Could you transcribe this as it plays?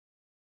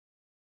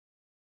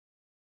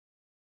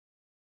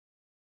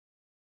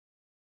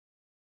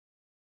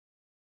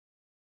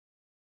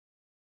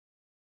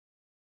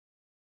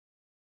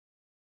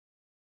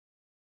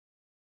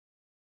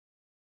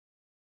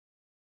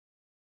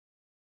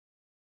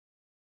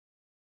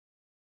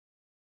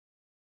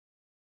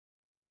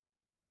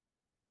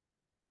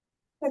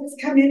Let's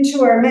come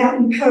into our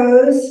mountain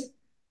pose.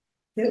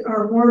 Get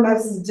our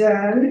warm-ups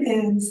done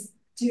and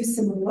do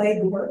some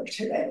leg work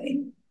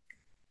today.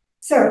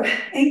 So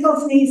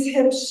ankles, knees,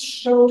 hips,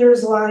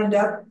 shoulders lined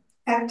up.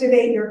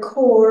 Activate your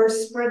core,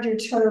 spread your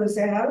toes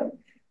out.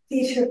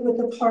 Feet hip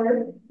width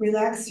apart.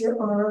 Relax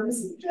your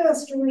arms.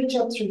 Just reach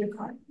up through the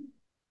carpet.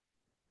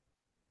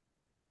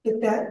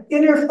 Get that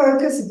inner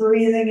focus,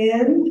 breathing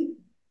in.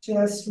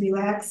 Just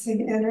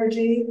relaxing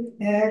energy.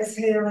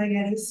 Exhaling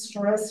any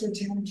stress or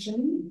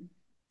tension.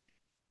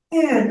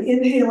 And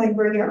inhaling,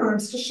 bring your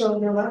arms to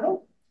shoulder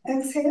level.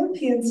 Exhale,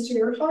 hands to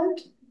your heart.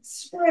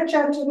 Stretch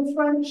out to the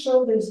front,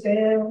 shoulders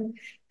down.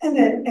 And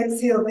then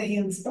exhale the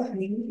hands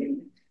behind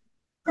you.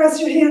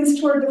 Press your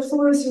hands toward the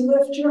floor as you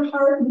lift your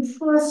heart and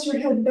press your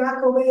head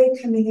back away,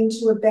 coming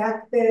into a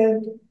back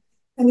bend.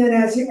 And then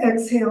as you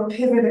exhale,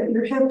 pivot at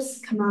your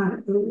hips, come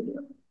on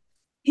over.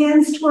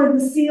 Hands toward the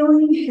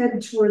ceiling,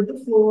 head toward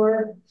the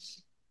floor.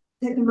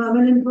 Take a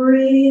moment and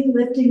breathe,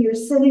 lifting your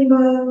sitting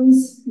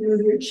bones,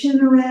 move your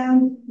chin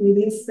around,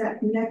 release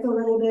that neck a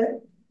little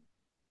bit.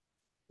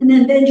 And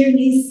then bend your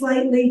knees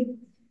slightly.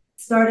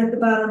 Start at the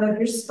bottom of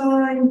your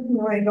spine,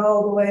 going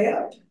all the way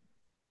up.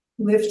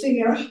 Lifting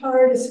your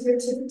heart as you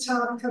get to the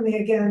top, coming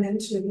again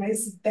into a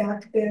nice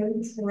back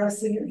bend,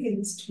 pressing your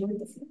hands toward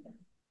the floor.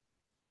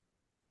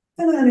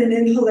 And on an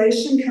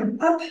inhalation, come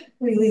up,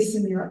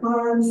 releasing your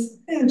arms,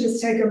 and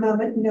just take a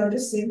moment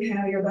noticing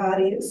how your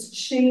body is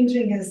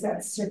changing as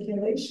that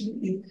circulation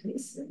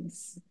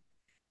increases.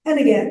 And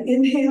again,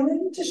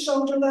 inhaling to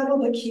shoulder level,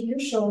 but keep your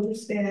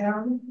shoulders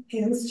down,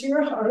 hands to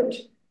your heart,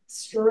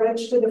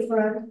 stretch to the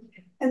front,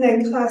 and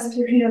then clasp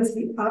your hands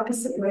the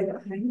opposite way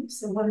behind you.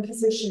 So one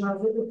position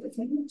over with the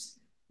fingers.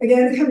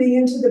 Again, coming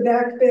into the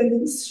back bend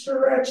and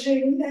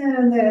stretching,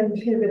 and then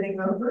pivoting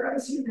over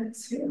as you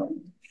exhale.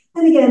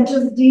 And again,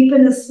 just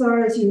deepen as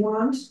far as you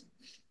want.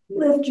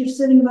 Lift your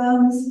sitting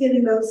bones,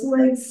 getting those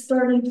legs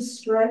starting to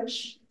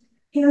stretch.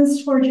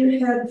 Hands toward your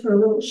head for a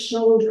little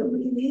shoulder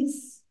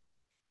release.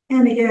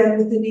 And again,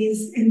 with the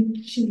knees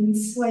and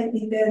shins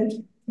slightly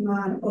bent, come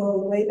on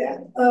all the way back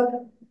up.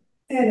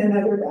 And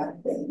another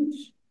back bend.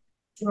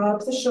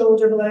 Drop the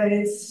shoulder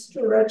blades,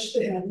 stretch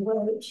the head,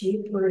 let it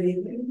keep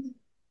breathing.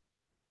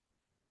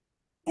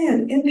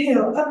 And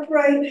inhale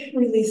upright,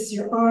 release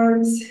your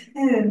arms,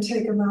 and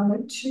take a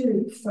moment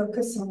to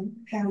focus on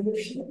how you're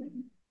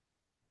feeling.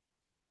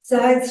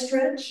 Side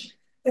stretch.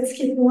 Let's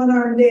keep one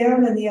arm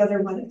down and the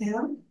other one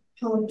out.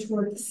 Palm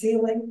toward the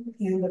ceiling,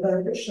 hand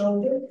above your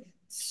shoulder.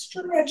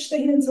 Stretch the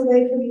hands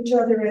away from each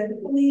other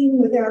and lean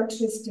without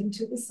twisting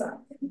to the side.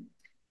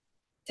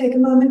 Take a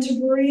moment to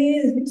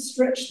breathe,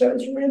 stretch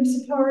those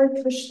ribs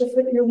apart, push the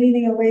foot you're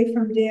leaning away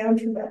from down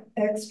for that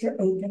extra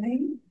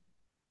opening.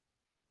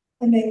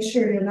 And make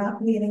sure you're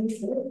not leaning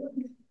forward.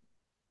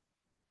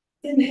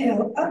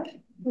 Inhale up,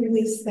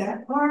 release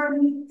that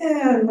arm,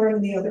 and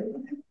bring the other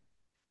one out.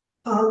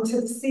 Palm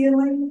to the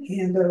ceiling,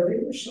 hand over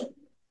your shoulder.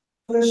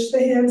 Push the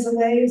hands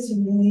away as you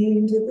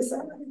lean to the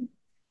side.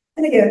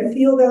 And again,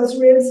 feel those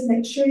ribs,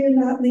 make sure you're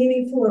not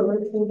leaning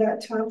forward, pull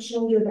that top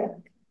shoulder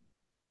back.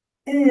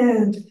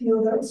 And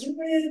feel those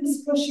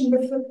ribs, pushing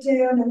the foot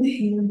down and the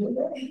hand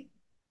away.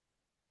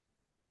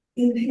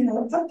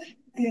 Inhale up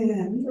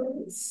and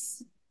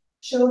release.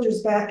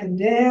 Shoulders back and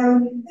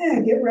down,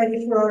 and get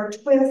ready for our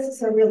twist.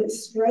 So really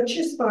stretch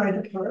your spine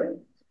apart.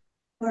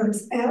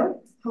 Arms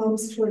out,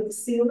 palms toward the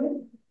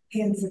ceiling,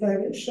 hands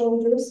above your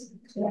shoulders,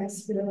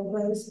 clasp your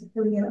elbows,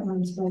 bring your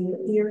arms by your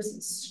ears,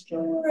 and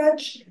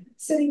stretch.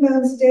 Sitting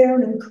bones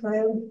down and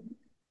crown.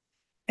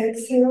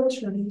 Exhale,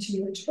 turning to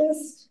your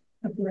twist.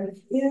 A breath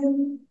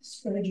in,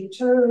 spread your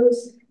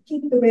toes,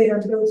 keep the weight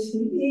on both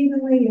feet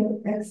evenly,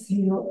 and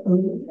exhale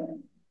over.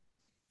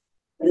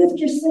 Lift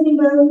your sitting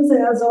bones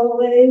as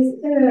always,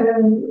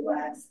 and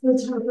relax the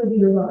top of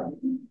your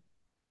body.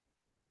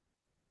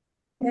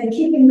 And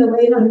keeping the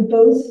weight on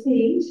both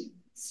feet,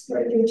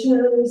 spread your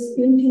toes,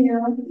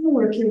 inhale, and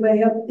work your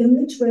way up in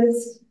the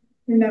twist.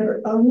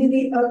 Remember, only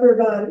the upper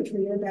body for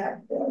your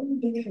back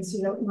bend, because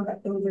you don't want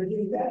to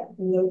overdo that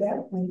low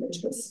back when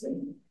you're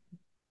twisting.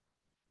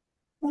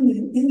 And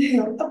then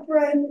inhale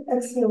upright,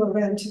 exhale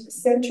around to the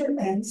center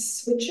and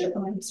switch your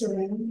arms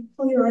around.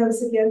 Pull your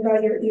arms again by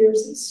your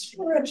ears and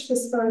stretch the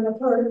spine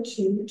apart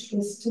to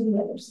twist to the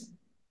other side.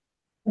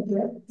 A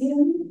breath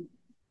in,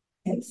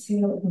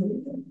 exhale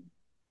over.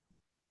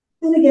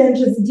 And again,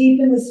 just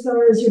deepen as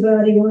far as your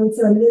body wants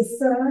on this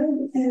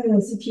side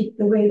as you keep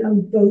the weight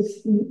on both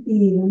feet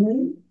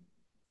evenly.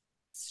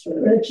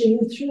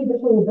 Stretching through the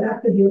whole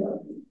back of your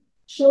body.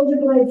 Shoulder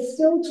blades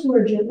still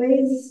toward your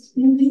waist.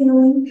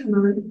 Inhaling, come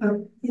on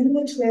up in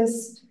the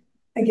twist.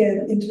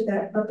 Again, into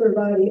that upper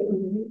body over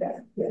the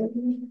back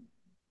bend.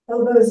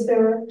 Elbows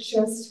back,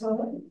 chest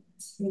high.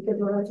 Take a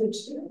breath or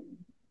two.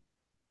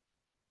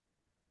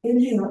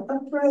 Inhale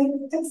upright,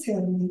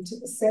 exhaling to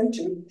the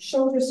center.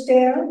 Shoulders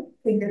down,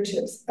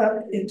 fingertips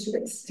up into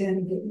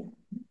extended.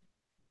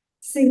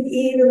 Sink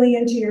evenly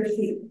into your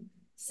feet.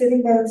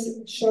 Sitting bones,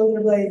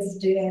 shoulder blades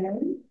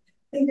down.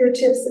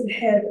 Fingertips and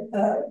head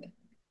up.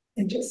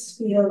 And just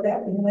feel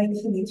that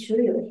lengthening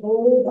through your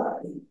whole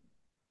body.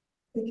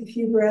 Take a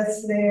few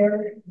breaths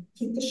there.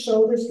 Keep the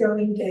shoulders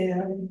going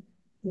down,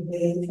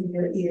 away from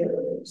your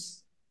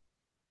ears.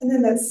 And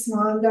then that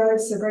swan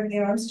dive, so bring the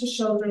arms to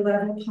shoulder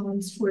level,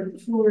 palms toward the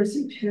floor as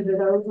you pivot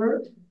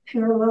over,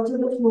 parallel to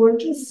the floor.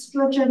 Just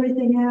stretch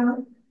everything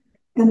out.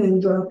 And then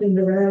drop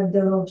into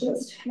ragdoll,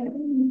 just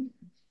hang.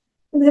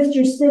 Lift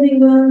your sitting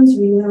bones,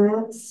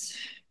 relax.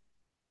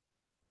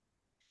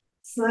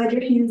 Slide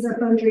your hands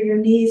up under your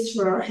knees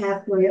for our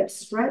halfway up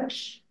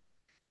stretch.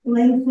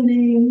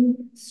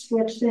 Lengthening,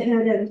 stretch the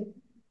head and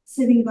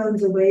sitting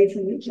bones away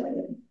from each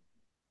other.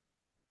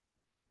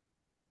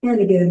 And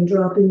again,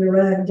 drop into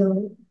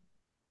ragdoll.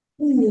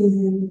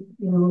 And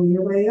roll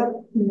your way up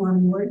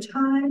one more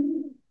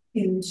time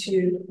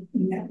into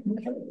mountain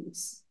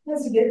pose.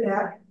 As you get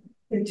back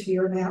into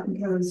your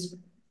mountain pose,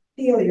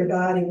 feel your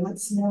body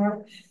once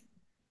more.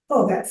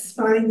 Oh, that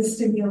spine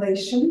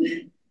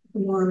stimulation,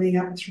 warming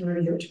up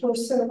through your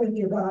torso and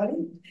your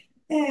body,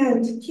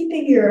 and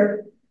keeping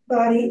your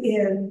body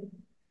in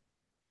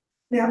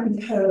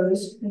mountain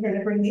pose. We're going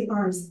to bring the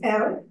arms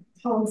out,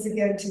 palms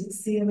again to the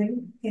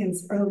ceiling,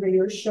 hands over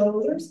your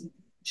shoulders,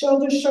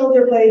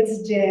 shoulder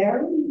blades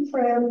down,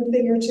 crown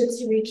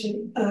fingertips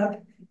reaching up,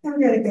 and we're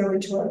going to go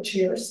into our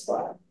chair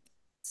squat.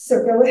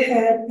 So go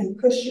ahead and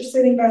push your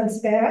sitting bones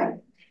back.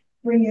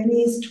 Bring your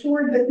knees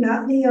toward but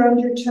not beyond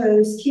your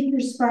toes. Keep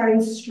your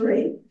spine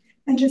straight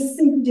and just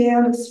sink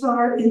down as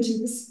far into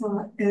the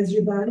squat as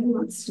your body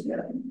wants to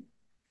go.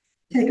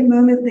 Take a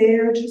moment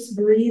there, just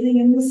breathing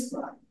in the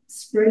squat.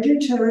 Spread your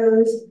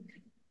toes.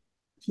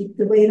 Keep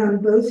the weight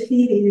on both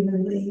feet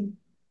evenly.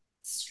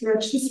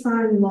 Stretch the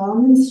spine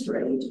long and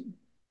straight.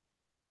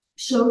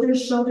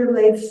 Shoulders, shoulder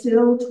blades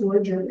still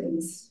toward your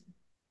waist.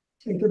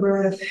 Take a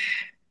breath.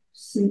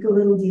 Sink a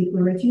little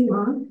deeper if you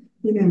want.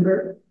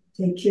 Remember,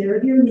 take care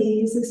of your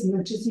knees as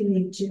much as you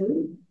need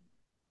to.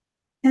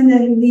 And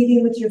then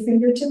leading with your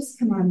fingertips,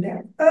 come on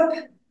back up,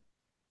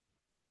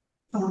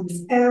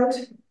 palms out,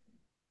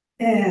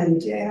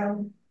 and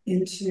down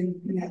into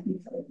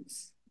mountain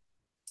pose.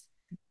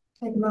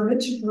 Take a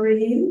moment to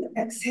breathe,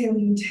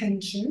 exhaling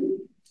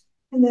tension,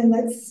 and then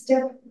let's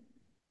step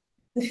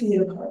the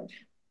feet apart.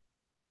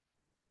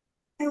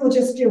 And we'll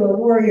just do a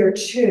warrior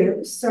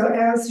two. So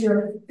as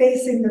you're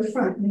facing the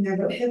front,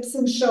 remember hips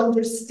and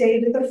shoulders stay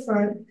to the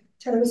front,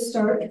 toes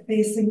start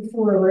facing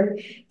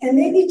forward, and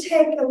maybe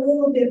take a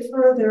little bit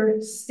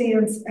further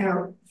stance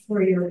out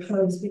for your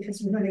pose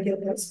because we're going to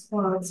get those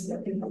quads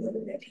working a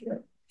little bit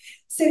here.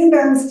 Sitting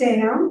bones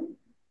down,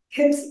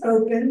 hips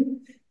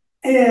open,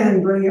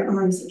 and bring your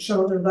arms at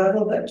shoulder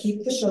level, but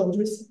keep the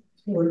shoulders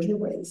toward your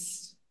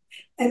waist.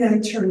 And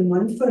then turn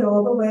one foot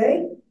all the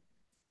way,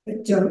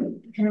 but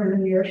don't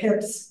turn your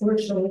hips or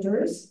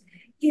shoulders.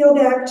 Heel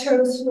back,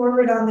 toes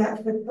forward on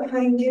that foot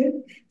behind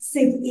you.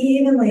 Sink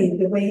evenly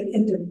the weight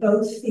into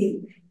both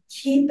feet.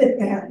 Keep it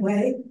that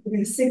way. We're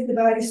going to sink the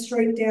body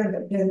straight down,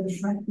 but bend the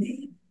front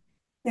knee.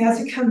 Now as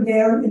you come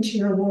down into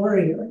your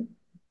warrior,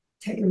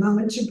 take a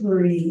moment to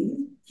breathe.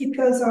 Keep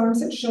those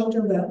arms at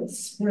shoulder level.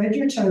 Spread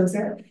your toes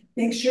out.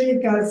 Make sure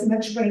you've got as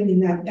much weight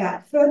in that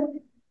back foot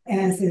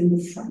as in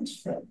the front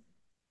foot.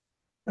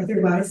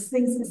 Otherwise,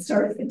 things will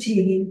start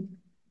fatiguing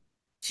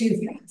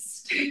too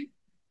fast.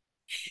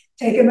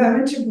 Take a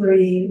moment to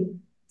breathe.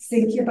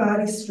 Sink your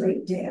body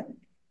straight down.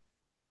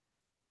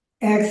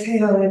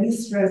 Exhale any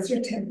stress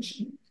or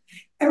tension.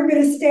 And we're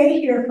going to stay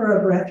here for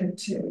a breath or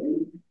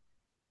two.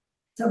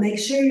 So make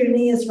sure your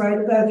knee is right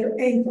above your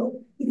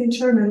ankle. You can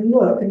turn and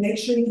look and make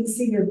sure you can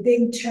see your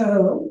big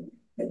toe,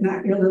 but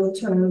not your little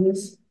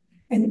toes,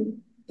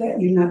 and that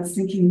you're not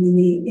sinking the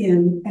knee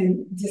in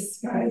and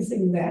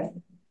disguising that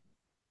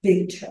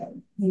big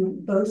toe. You know,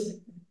 both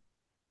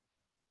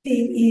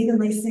feet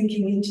evenly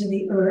sinking into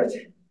the earth.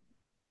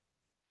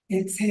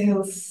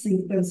 Exhale,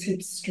 sink those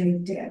hips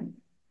straight down.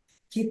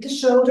 Keep the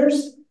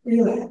shoulders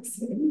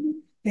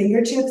relaxing,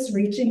 fingertips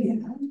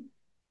reaching out.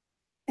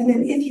 And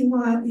then if you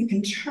want, you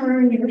can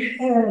turn your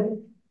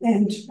head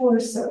and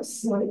torso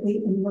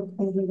slightly and look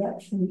over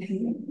that front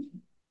hand.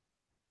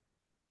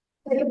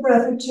 Take a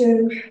breath or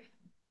two.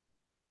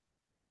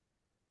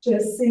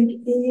 Just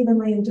sink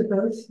evenly into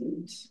both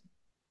feet.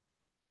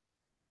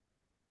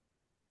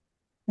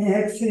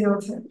 Exhale,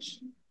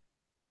 tension.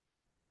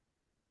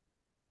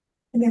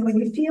 And then when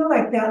you feel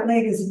like that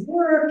leg is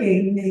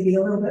working, maybe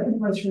a little bit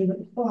more through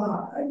the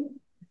quad,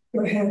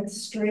 go ahead,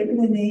 straighten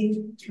the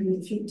knee, turn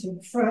the feet to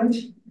the front,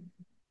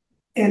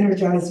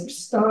 energize your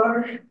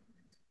star,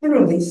 and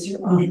release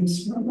your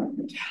arms for a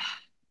moment.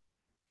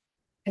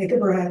 Take a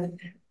breath.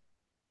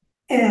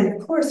 And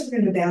of course, we're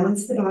going to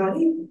balance the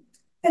body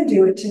and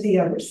do it to the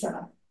other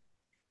side.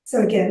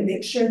 So again,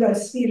 make sure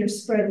those feet are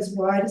spread as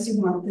wide as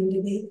you want them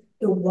to be.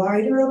 The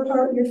wider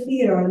apart your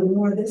feet are, the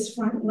more this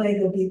front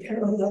leg will be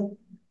parallel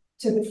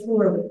to the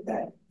floor with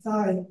that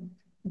thigh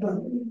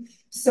bone.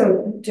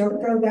 So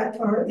don't go that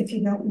far if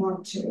you don't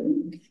want to.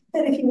 And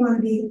if you want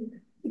to be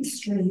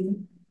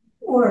extreme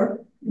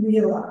or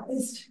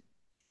realized,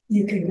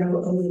 you can go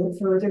a little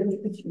further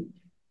with the feet.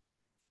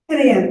 And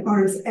again,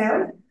 arms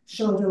out,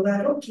 shoulder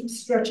level. Keep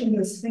stretching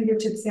those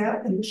fingertips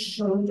out and the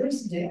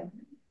shoulders down.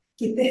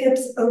 Keep the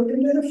hips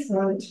open to the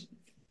front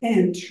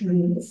and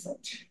turn the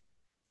foot.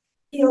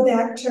 Heel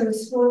back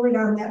toes forward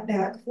on that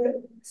back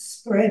foot.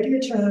 Spread your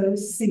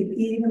toes, sink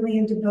evenly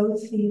into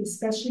both feet,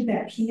 especially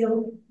that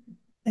heel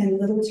and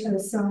little toe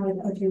side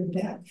of your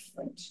back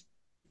foot.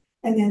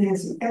 And then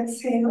as you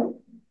exhale,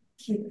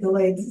 keep the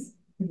legs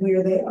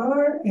where they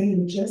are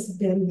and just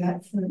bend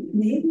that front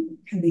knee,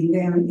 coming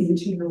down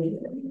into your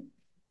warrior.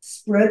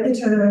 Spread the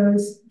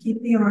toes,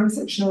 keep the arms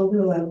at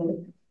shoulder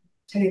level.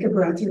 Take a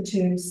breath or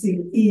two,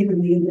 sink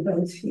evenly into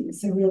both feet.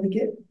 So really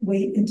get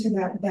weight into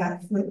that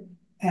back foot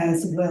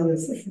as well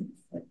as the front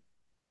foot.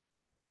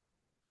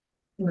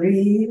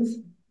 Breathe,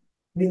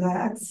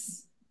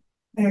 relax,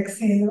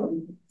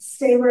 exhale.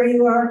 Stay where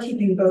you are,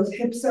 keeping both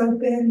hips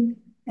open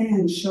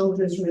and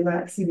shoulders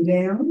relaxing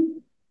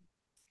down.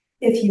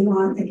 If you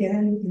want,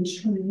 again, you can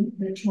turn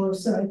your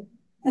torso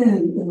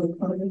and look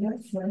over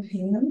that front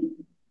hand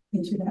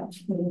into that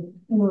full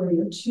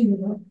warrior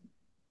two.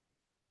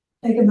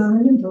 Take a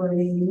moment and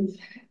breathe.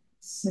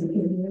 Sink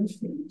into your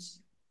feet.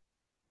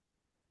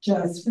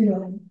 Just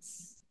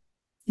relax.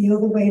 Feel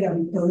the weight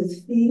on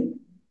both feet.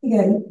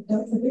 Again,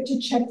 don't forget to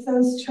check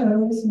those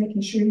toes,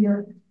 making sure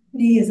your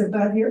knee is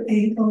above your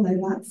ankle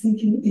and not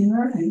sinking in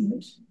or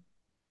out.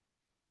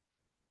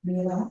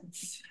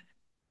 Relax.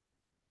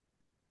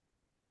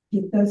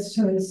 Keep those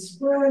toes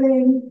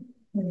spreading,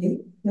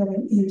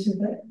 going into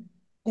the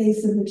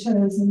base of the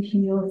toes and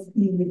heels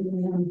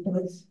evenly on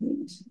both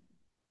feet.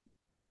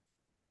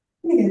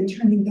 And again,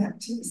 turning back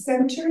to the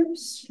center,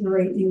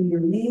 straightening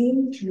your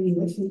knee,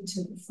 turning the feet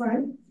to the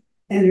front,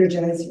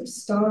 energize your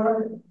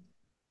star,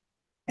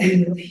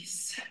 and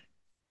release.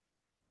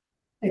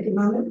 Take a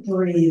moment,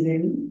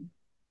 breathing,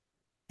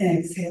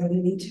 exhale,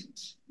 knee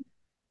touch.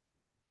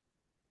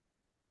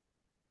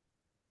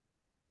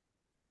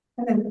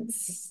 And then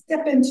let's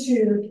step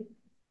into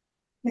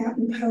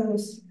mountain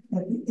pose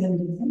at the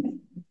end of the mat.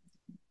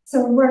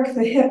 So work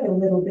the hip a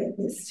little bit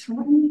this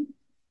time.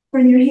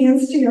 Bring your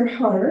hands to your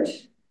heart,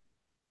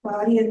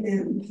 body in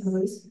mountain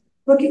pose.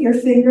 Look at your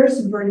fingers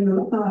and bring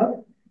them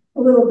up.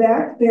 A little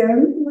back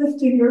bend,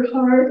 lifting your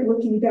heart,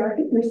 looking back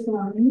at your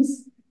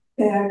thumbs.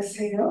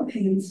 Exhale,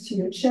 hands to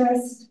your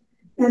chest,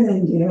 and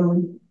then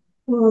down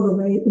all the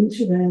way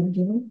into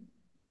ragdoll.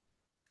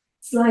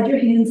 Slide your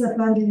hands up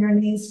under your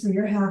knees for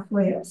your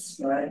halfway up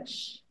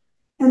stretch.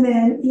 And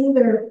then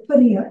either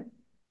putting a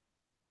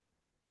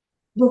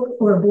book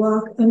or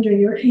block under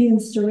your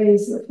hands to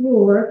raise the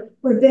floor,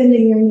 or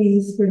bending your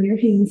knees, bring your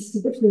hands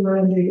to the floor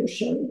under your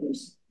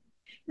shoulders.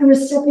 And we're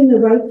stepping the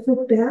right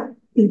foot back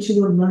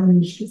into a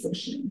lunge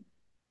position.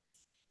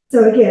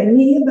 So again,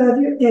 knee above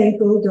your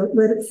ankle, don't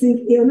let it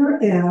sink in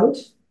or out.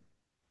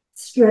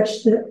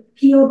 Stretch the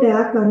heel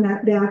back on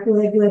that back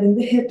leg, letting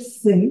the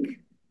hips sink.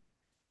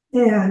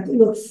 And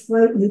look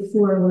slightly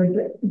forward,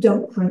 but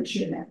don't crunch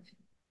your neck.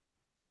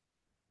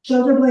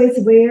 Shoulder blades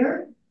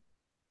where?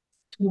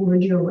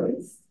 Toward your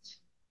waist.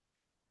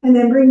 And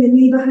then bring the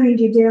knee behind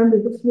you down to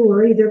the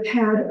floor, either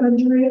pad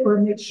under it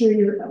or make sure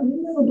you're a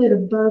little bit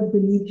above the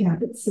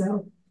kneecap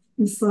itself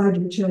and slide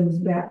your toes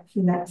back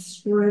for that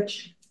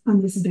stretch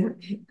on this back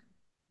hip.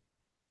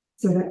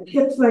 So that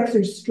hip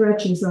flexor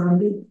stretches on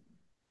the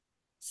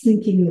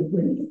sinking of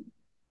the knee.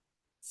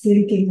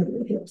 Sinking of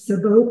the hips.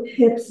 So both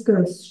hips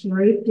go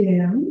straight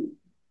down.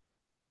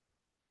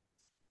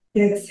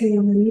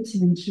 Exhale any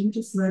tension,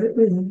 just let it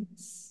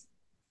relax.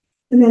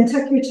 And then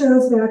tuck your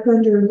toes back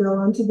under and go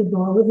onto the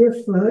ball of your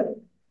foot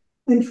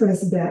and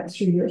press back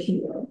through your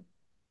heel.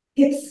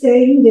 Hips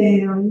staying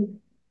down,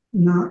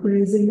 not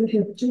raising the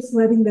hip, just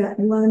letting that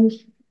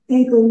lunge,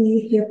 ankle,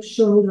 knee, hip,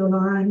 shoulder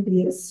line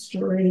be as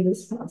straight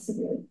as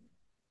possible.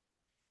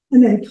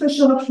 And then push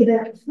off the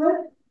back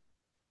foot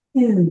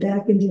and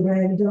back into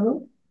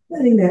ragdoll.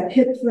 Letting that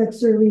hip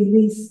flexor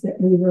release that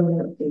we were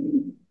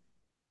working.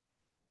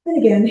 And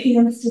again,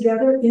 hands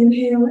together,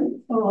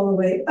 inhaling all the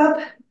way up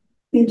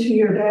into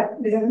your back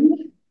bend.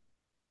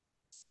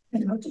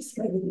 And I'll just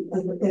go to the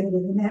other end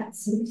of the mat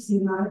so you see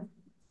my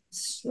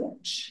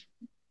stretch.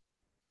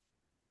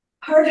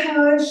 Heart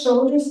high,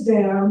 shoulders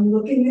down,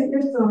 looking at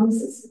your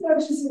thumbs as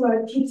much as you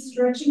like. Keep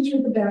stretching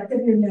through the back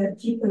of your neck.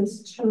 Keep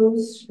those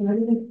toes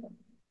spreading.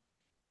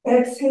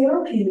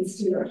 Exhale, hands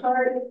to your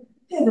heart.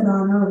 Pivot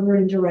on over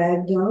into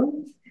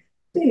ragdoll.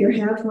 Do your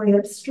halfway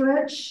up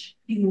stretch.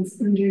 Hands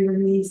under your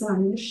knees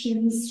on your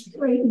shins.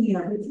 Straighten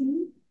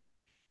everything.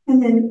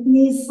 And then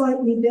knees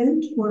slightly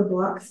bent or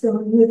blocks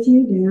going with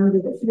you down to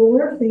the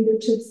floor.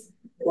 Fingertips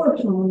or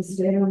palms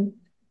down.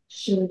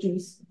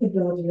 Shoulders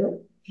above your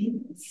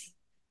hands.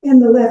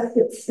 And the left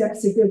foot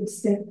steps a good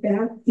step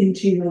back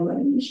into your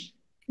lunge.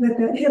 Let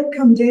that hip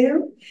come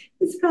down.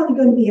 It's probably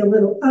going to be a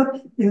little up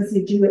as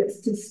you do it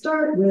to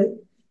start with,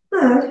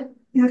 but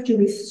after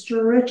we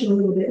stretch a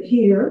little bit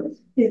here,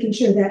 making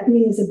sure that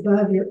knee is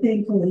above your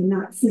ankle and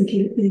not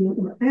sinking in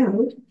or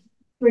out,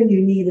 bring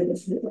your knee to the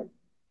floor,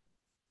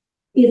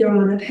 either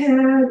on a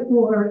pad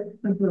or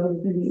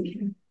above the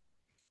kneecap.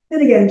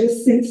 And again,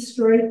 just sink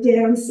straight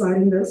down,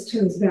 sliding those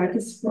toes back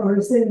as far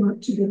as they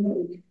want to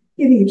go,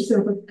 giving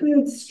yourself a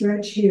good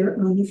stretch here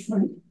on the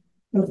front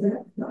of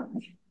that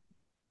thigh.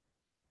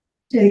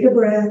 Take a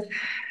breath,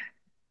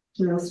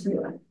 just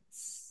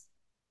relax.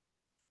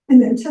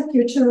 And then tuck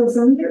your toes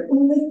under,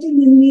 lifting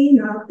the knee,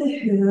 not the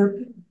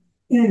hip,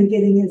 and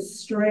getting as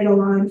straight a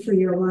line for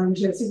your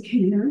lunge as you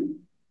can.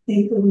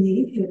 Ankle,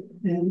 knee, hip,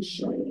 and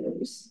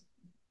shoulders.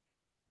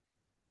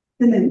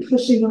 And then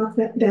pushing off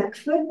that back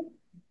foot,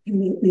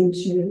 coming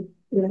into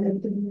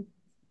leg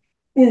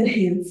and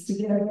hands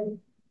together.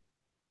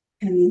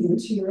 Coming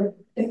into your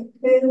back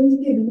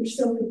bend, giving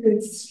yourself a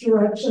good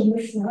stretch on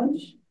the front.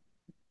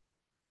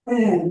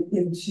 And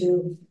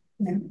into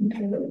mountain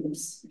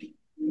pose,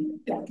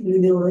 back in the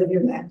middle of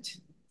your mat.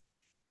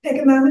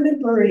 Take a moment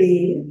and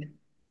breathe.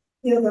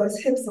 Feel those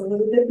hips a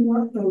little bit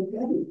more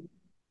open.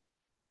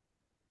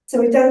 So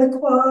we've done the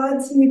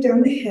quads and we've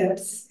done the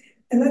hips.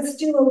 And let's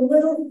do a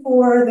little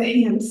for the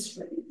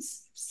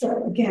hamstrings.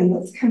 So again,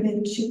 let's come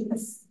into a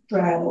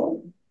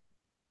straddle.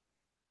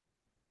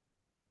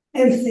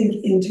 And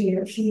sink into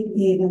your feet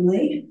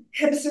evenly.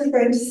 Hips are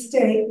going to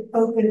stay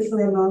open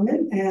for a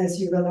moment as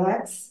you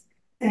relax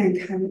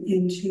and come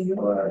into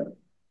your,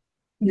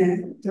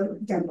 no,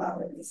 don't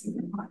bother this in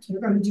your heart. We're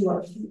going to do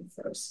our feet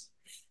first.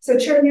 So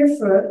turn your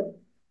foot.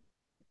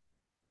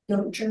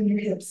 Don't turn your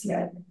hips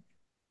yet.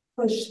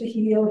 Push the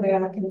heel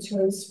back and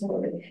toes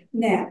forward.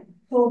 Now,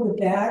 pull the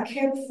back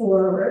hip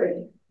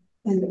forward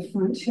and the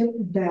front hip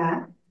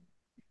back,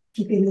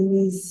 keeping the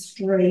knees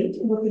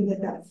straight, looking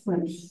at that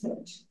front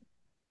foot.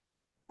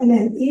 And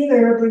then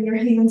either bring your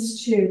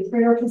hands to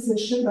prayer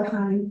position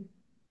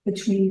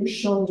between your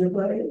shoulder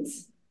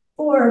blades,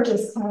 or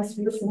just clasp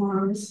your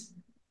forearms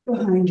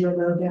behind your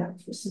low back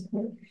for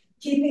support.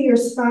 Keeping your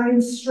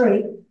spine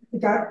straight. We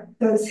got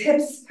those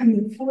hips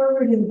coming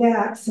forward and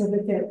back so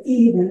that they're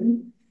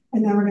even.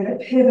 And then we're going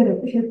to pivot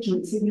at the hip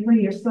joint. So you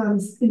bring your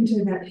thumbs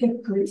into that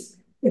hip crease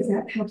if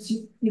that helps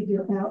you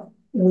figure out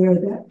where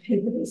that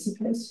pivot is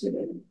supposed to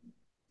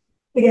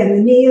be. Again,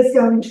 the knee is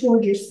going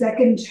toward your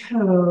second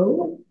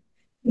toe,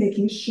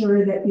 making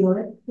sure that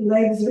your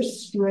legs are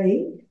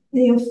straight.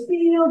 And you'll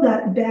feel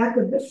that back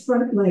of the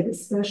front leg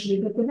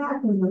especially, but the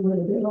back one a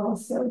little bit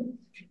also,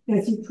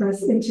 as you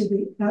press into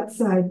the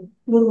outside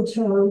little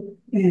toe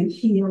and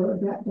heel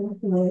of that back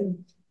leg,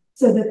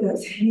 so that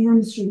those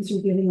hamstrings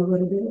are getting a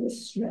little bit of a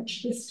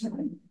stretch this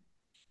time.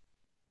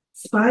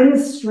 Spine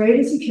as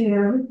straight as you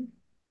can.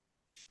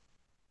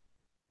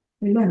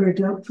 Remember,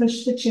 don't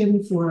push the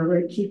chin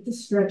forward. Keep the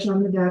stretch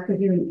on the back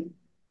of your knee.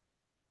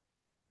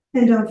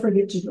 And don't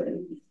forget to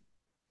breathe.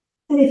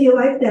 And if you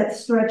like that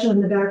stretch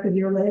on the back of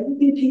your leg,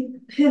 you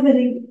keep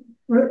pivoting,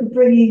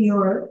 bringing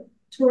your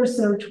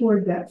torso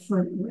toward that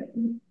front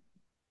leg.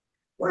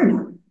 Or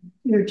not,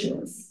 your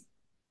choice.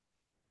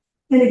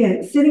 And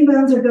again, sitting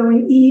bones are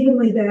going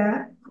evenly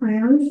back,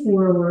 crown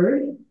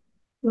forward,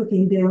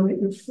 looking down at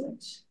your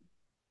foot.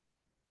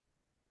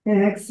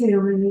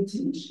 Exhale any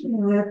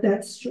tension. Let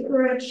that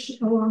stretch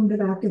along the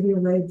back of your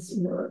legs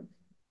work.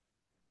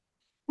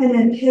 And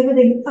then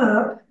pivoting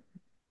up,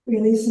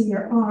 releasing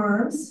your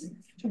arms,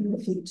 turn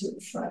the feet to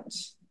the front.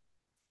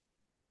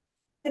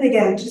 And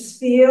again, just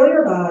feel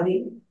your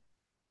body.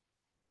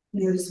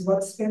 Notice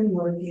what's been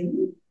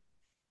working.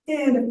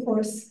 And of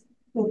course,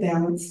 we'll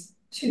balance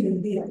to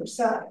the other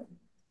side.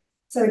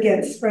 So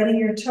again, spreading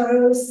your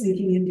toes,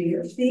 sinking into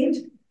your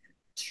feet.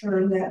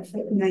 Turn that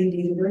foot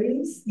 90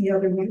 degrees. The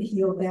other one,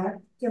 heel back.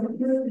 Don't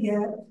move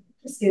yet.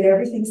 Just get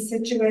everything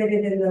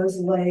situated in those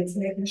legs,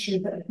 making sure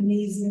that the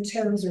knees and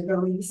toes are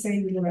going the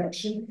same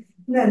direction.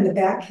 And then the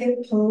back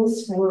hip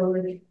pulls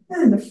forward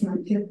and the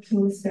front hip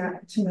pulls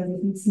back till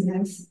everything's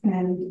nice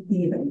and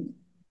even.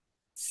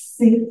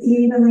 Sink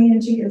evenly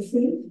into your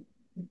feet.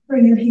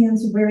 Bring your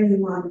hands where you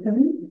want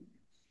them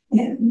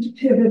and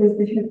pivot at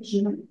the hip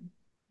joint.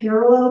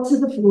 Parallel to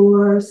the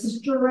floor,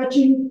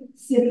 stretching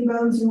sitting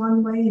bones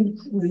one way and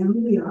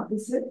crown the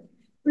opposite.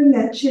 Bring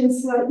that chin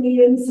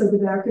slightly in so the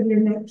back of your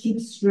neck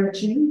keeps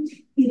stretching.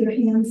 Either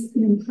hands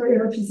in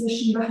prayer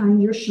position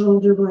behind your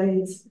shoulder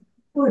blades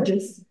or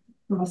just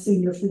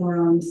crossing your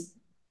forearms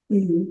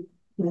in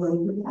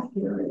below the back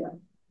area.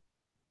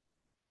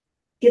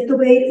 Get the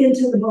weight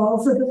into the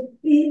balls of the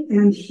feet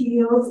and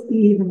heels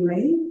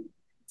evenly.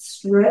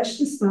 Stretch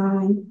the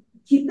spine.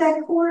 Keep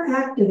that core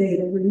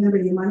activated. Remember,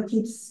 you want to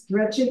keep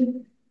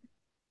stretching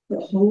the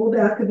whole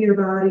back of your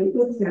body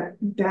with that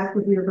back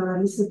of your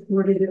body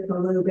supported at the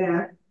low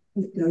back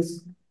with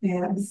those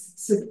abs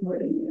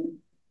supporting you.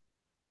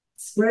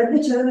 Spread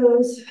the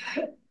toes.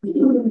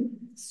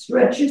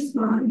 Stretch your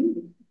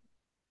spine.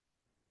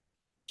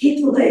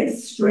 Keep the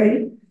legs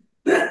straight.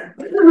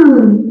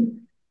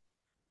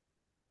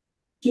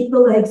 Keep the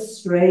legs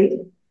straight.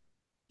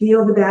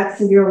 Feel the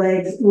backs of your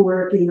legs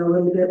working a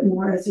little bit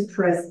more as you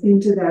press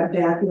into that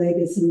back leg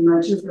as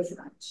much as the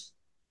front.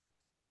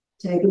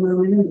 Take a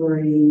moment and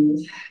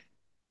breathe.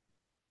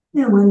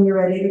 And when you're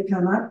ready to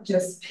come up,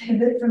 just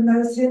pivot from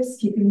those hips,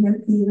 keeping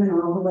them even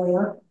all the way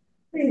up,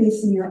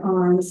 releasing your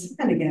arms,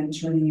 and again,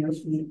 turning your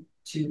feet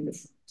to the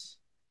front.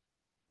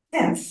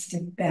 And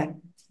step back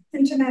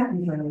into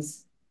mountain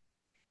pose.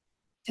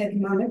 Take a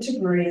moment to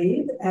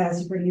breathe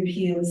as you bring your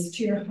hands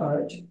to your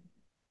heart.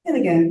 And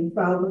again,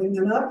 following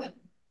them up,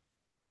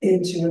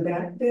 into a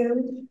back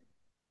bend.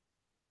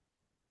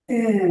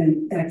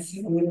 And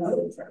exhaling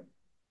over.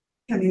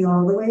 Coming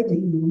all the way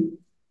down.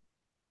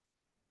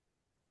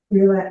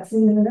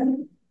 Relaxing in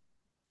the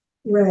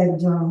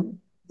ragdoll.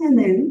 And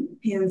then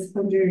hands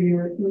under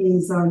your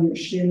knees on your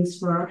shins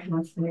for our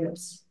halfway up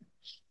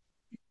stretch.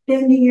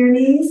 Bending your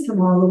knees,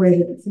 come all the way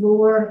to the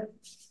floor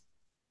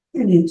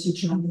and into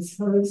child's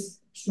pose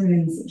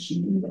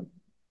transition.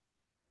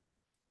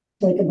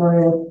 Take a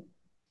breath.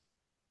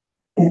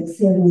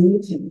 Exhaling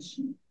the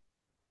tension.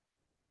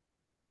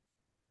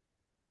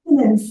 And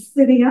then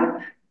sitting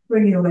up,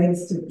 bring your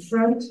legs to the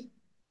front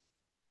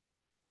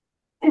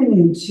and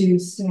into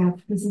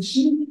staff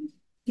position.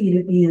 Feet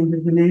at the end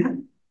of the mat.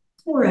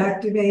 We're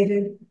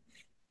activated.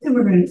 And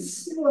we're going to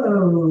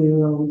slowly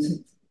roll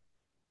to.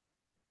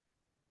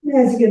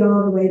 As you get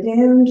all the way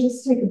down,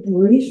 just take a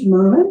brief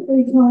moment,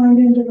 recline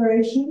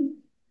integration,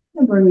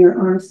 and bring your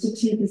arms to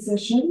T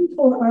position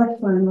for our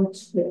final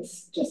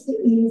twist. Just an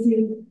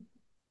easy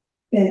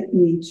bent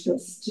knee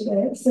twist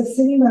today. So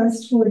sitting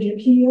bones toward your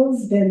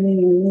heels,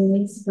 bending your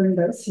knees, bring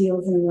those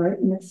heels in right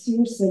next to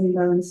your sitting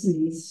bones,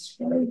 knees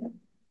straight up.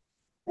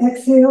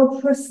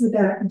 Exhale, press the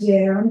back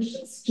down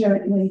just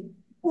gently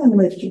and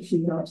lift your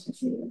feet off the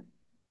floor.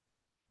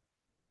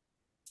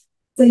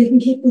 So you can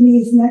keep the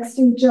knees next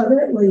to each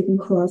other, or you can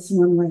cross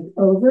one leg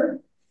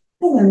over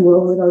and then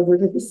roll it over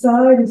to the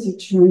side as you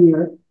turn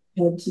your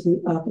head to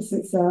the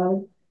opposite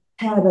side.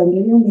 Head under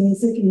your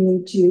knees if you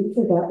need to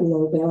for that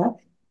low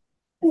back.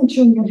 And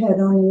turn your head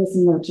only as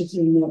much as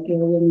your neck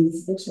area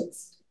needs the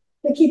twist.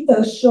 But keep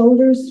those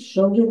shoulders,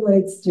 shoulder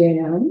blades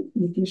down,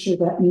 making sure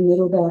that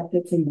middle back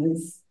gets a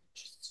nice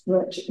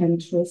stretch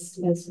and twist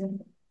as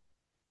well.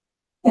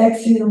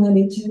 Exhale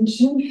any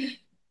tension.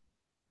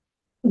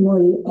 The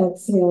more you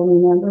exhale,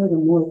 remember, the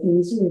more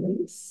things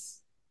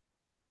release.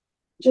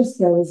 Just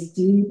go as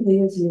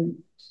deeply as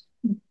you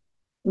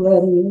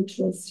letting your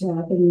twist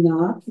happen,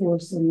 not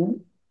forcing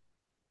it.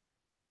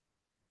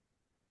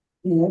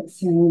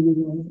 Exhaling and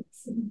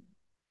releasing.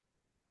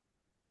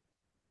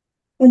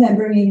 And then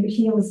bringing your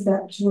heels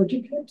back toward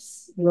your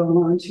hips.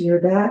 Roll onto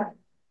your back.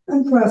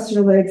 Uncross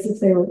your legs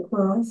if they were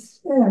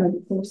crossed. And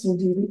of course, we'll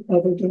do the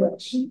other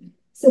direction.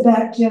 So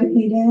back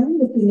gently down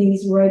with the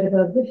knees right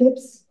above the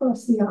hips.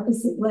 Cross the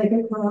opposite leg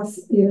across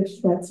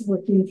if that's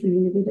working for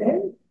you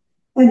today.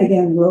 And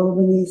again, roll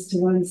the knees to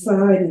one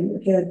side and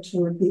your head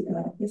toward the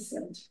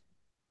opposite.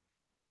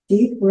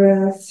 Deep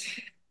breath.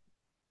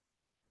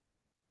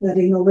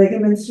 Letting the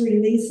ligaments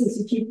release as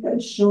you keep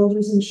those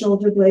shoulders and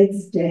shoulder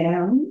blades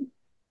down.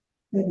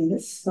 Letting the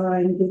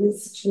spine get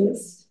its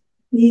twist.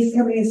 Knees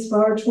coming as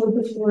far toward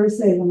the floor as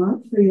they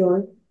want for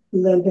your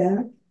low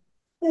back.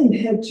 And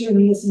head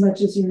turning as much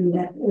as your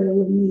neck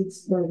area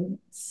needs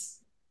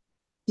balance.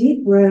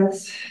 Deep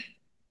breaths,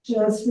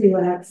 just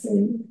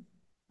relaxing.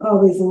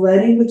 Always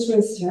letting the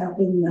twist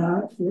happen,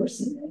 not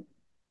forcing it.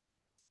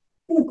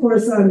 And of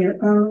course, on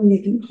your own,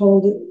 you can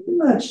hold it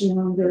much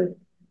longer,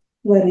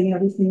 letting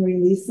everything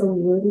release a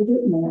little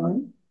bit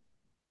more.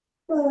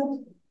 But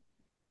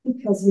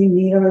because we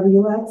need our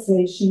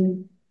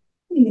relaxation,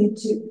 you need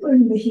to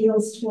bring the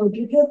heels toward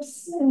your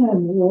hips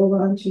and roll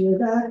onto your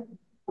back,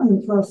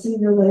 uncrossing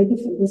your leg if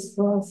it was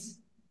crossed,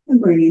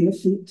 and bringing the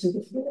feet to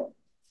the floor.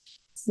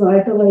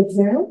 Slide the legs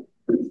out,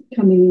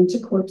 coming into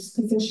corpse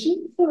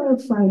position for our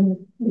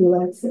final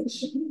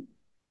relaxation.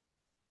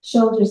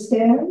 Shoulders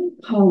down,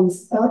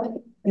 palms up,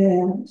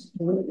 and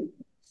release.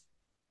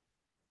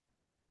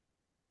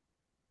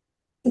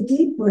 A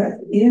deep breath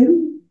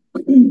in.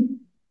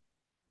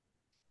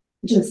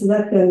 Just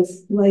let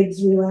those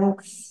legs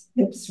relax,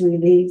 hips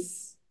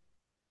release,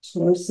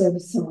 torso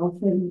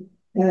soften,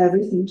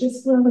 everything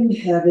just growing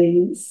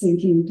heavy,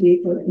 sinking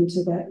deeper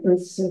into that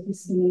earth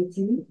surface beneath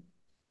you.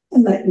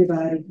 And let your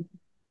body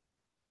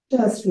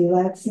just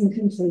relaxing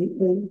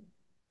completely,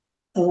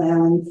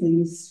 allowing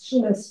things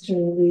just to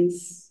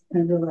release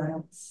and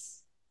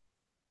relax.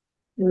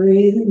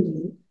 Breathing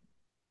deep,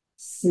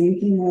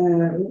 sinking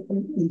out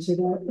into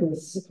that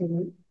earth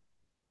support.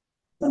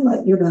 And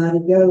let your body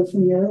go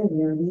from your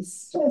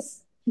awareness,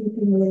 just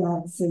keeping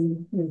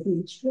relaxing with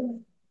each breath.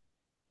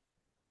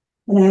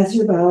 And as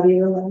your body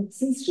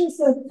relaxes, just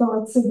let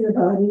thoughts of your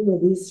body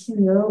release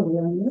from your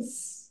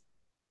awareness.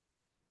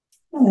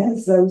 And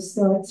as those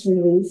thoughts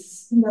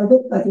release, know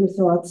that other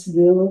thoughts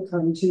will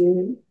come to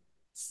you.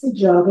 It's the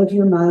job of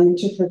your mind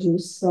to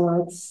produce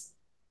thoughts.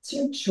 It's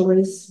your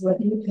choice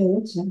whether you pay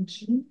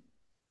attention.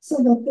 So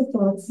let the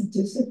thoughts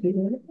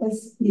disappear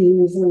as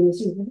easily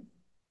as you want.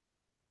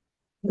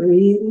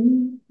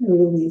 Breathing,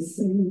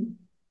 releasing,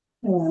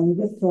 allowing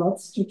the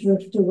thoughts to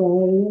drift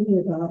away and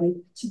your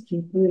body to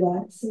keep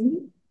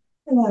relaxing,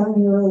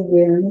 allowing your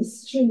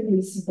awareness to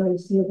release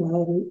both your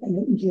body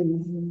and your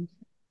mind.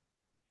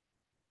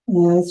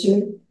 And as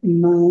your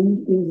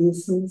mind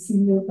releases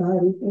and your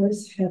body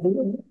goes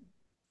heavier,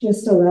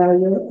 just allow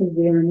your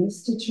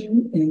awareness to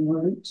turn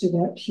inward to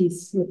that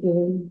peace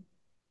within.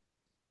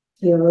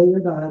 Fill your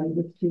body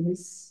with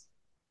peace.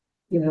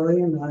 Fill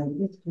your mind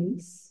with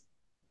peace.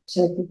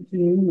 Take a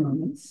few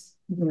moments,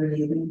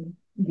 breathing,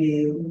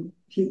 being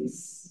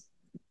peace.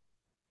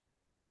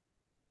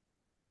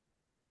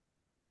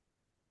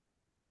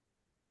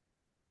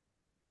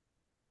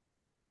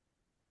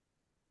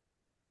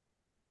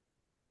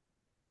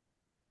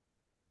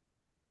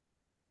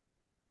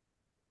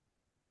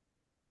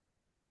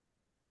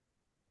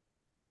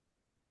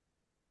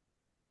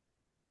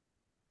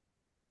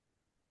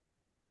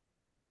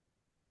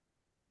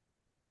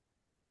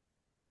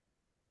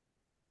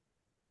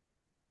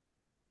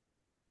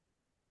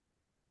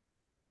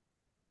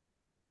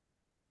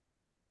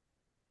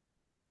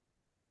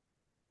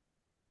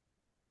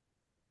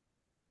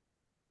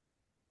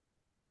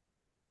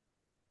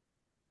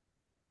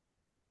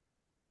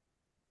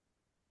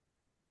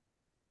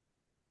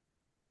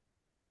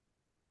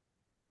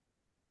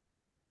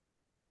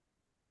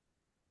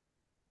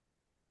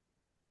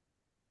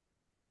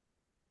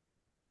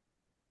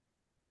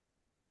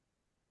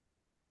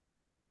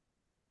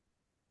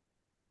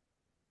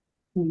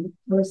 And of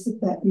course, if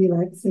that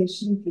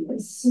relaxation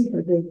feels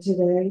super good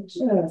today,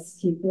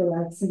 just keep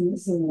relaxing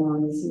as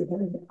long as you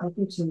have the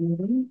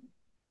opportunity.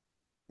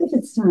 If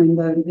it's time,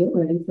 though, to get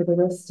ready for the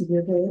rest of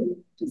your day,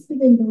 just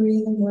begin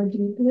breathing more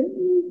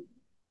deeply,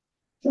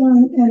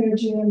 drawing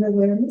energy and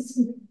awareness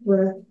with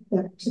breath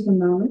back to the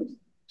moment,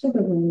 to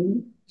the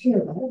room, to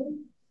your body.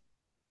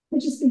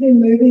 And just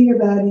begin moving your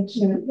body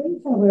gently,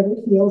 however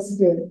it feels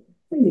good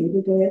for you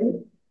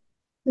today.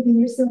 Giving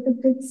yourself a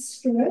good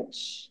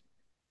stretch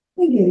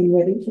and getting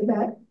ready for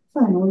that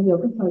final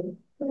yoga pose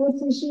of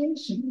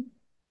appreciation.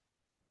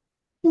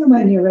 And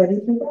when you're ready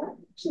for that,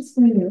 just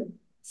bring your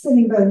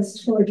sitting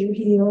bones toward your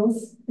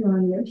heels,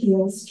 drawing your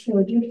heels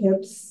toward your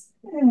hips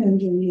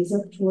and your knees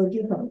up toward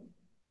your heart.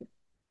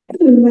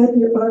 And let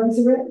your arms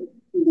around.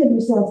 Give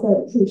yourself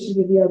that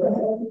appreciative yoga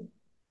head.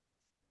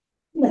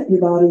 Let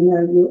your body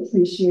know you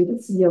appreciate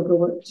its yoga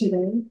work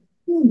today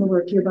and the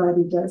work your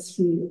body does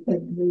for you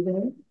every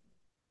day.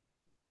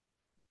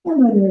 And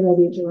when you're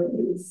ready to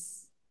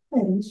release,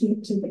 head and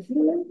feet to the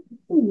floor,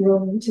 and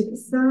rolling to the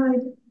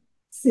side,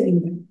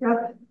 sitting back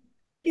up,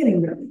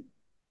 getting ready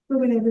for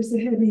whatever's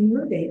ahead in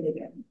your day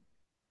today.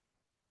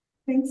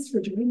 Thanks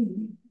for joining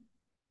me.